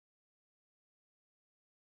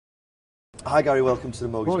Hi Gary, welcome to the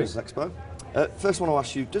Mortgage Morning. Business Expo. First I want to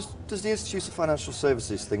ask you, does the Institute of Financial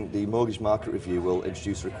Services think the Mortgage Market Review will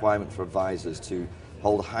introduce a requirement for advisors to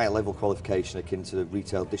hold a higher level qualification akin to the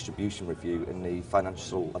Retail Distribution Review in the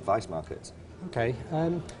financial advice market? Okay.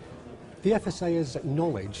 The FSA has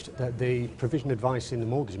acknowledged that the provision advice in the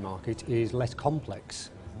mortgage market is less complex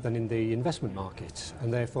than in the investment market,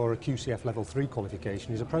 and therefore a QCF Level 3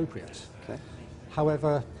 qualification is appropriate. Okay.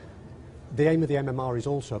 However, the aim of the MMR is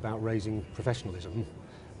also about raising professionalism,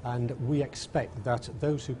 and we expect that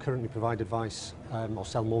those who currently provide advice or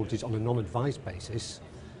sell mortgages on a non-advised basis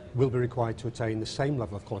will be required to attain the same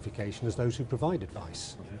level of qualification as those who provide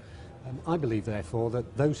advice. I believe, therefore,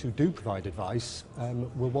 that those who do provide advice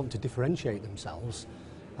will want to differentiate themselves,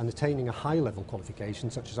 and attaining a high-level qualification,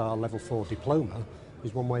 such as our Level 4 diploma,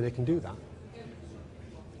 is one way they can do that.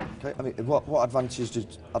 Okay. I mean, what advantages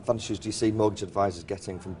do you see mortgage advisors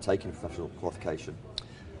getting from taking a professional qualification?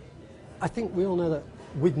 I think we all know that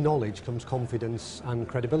with knowledge comes confidence and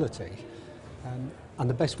credibility. And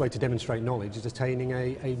the best way to demonstrate knowledge is attaining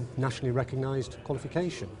a nationally recognised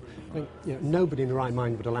qualification. I think, nobody in the right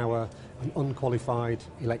mind would allow an unqualified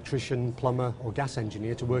electrician, plumber or gas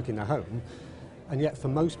engineer to work in their home, and yet for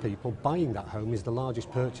most people buying that home is the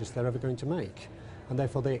largest purchase they're ever going to make, and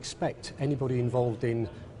therefore they expect anybody involved in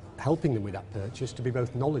helping them with that purchase to be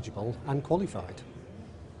both knowledgeable and qualified.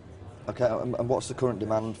 Okay, and what's the current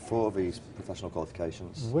demand for these professional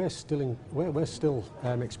qualifications? We're still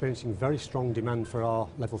experiencing very strong demand for our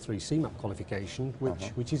Level 3 CMAP qualification,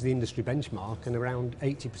 which is the industry benchmark, and around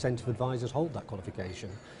 80% of advisors hold that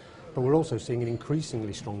qualification. But we're also seeing an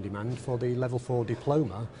increasingly strong demand for the Level 4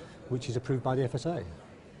 diploma, which is approved by the FSA.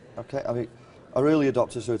 Okay, I mean, are early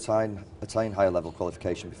adopters who attain higher level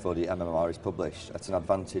qualification before the MMR is published at an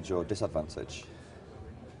advantage or disadvantage?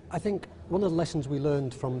 I think one of the lessons we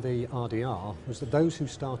learned from the RDR was that those who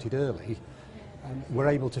started early were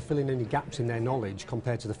able to fill in any gaps in their knowledge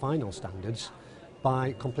compared to the final standards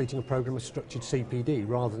by completing a programme of structured CPD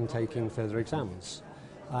rather than taking further exams.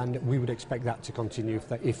 And we would expect that to continue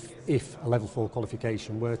if a Level 4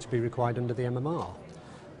 qualification were to be required under the MMR.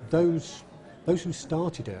 Those who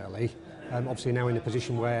started early obviously are now in a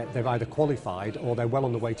position where they've either qualified or they're well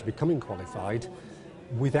on the way to becoming qualified,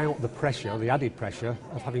 without the pressure, the added pressure,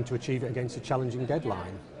 of having to achieve it against a challenging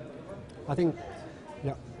deadline. I think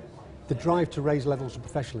the drive to raise levels of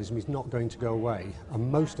professionalism is not going to go away,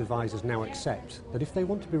 and most advisors now accept that if they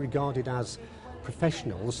want to be regarded as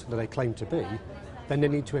professionals that they claim to be, then they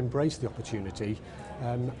need to embrace the opportunity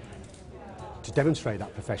to demonstrate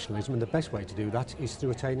that professionalism, and the best way to do that is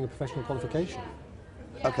through attaining a professional qualification.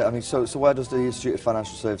 Okay, I mean, so where does the Institute of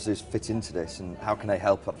Financial Services fit into this, and how can they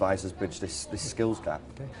help advisors bridge this skills gap?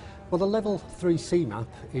 Okay. Well, the Level 3 CMAP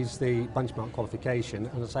is the benchmark qualification,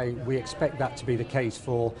 and as I say, we expect that to be the case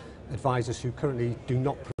for advisors who currently do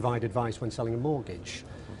not provide advice when selling a mortgage.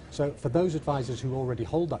 So for those advisors who already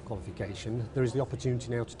hold that qualification, there is the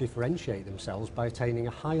opportunity now to differentiate themselves by attaining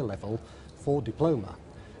a higher Level 4 diploma.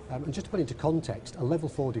 And just to put into context, a Level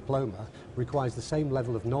 4 diploma requires the same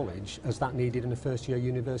level of knowledge as that needed in a first-year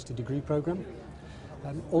university degree programme.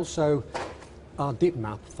 Also, our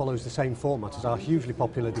DIPMAP follows the same format as our hugely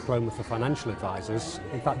popular diploma for financial advisors.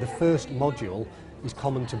 In fact, the first module is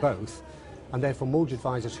common to both, and therefore mortgage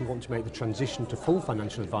advisors who want to make the transition to full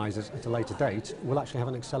financial advisors at a later date will actually have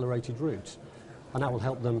an accelerated route, and that will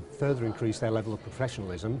help them further increase their level of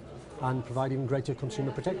professionalism and provide even greater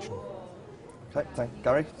consumer protection. Okay,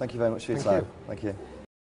 Gary, thank you very much for your time. Thank you.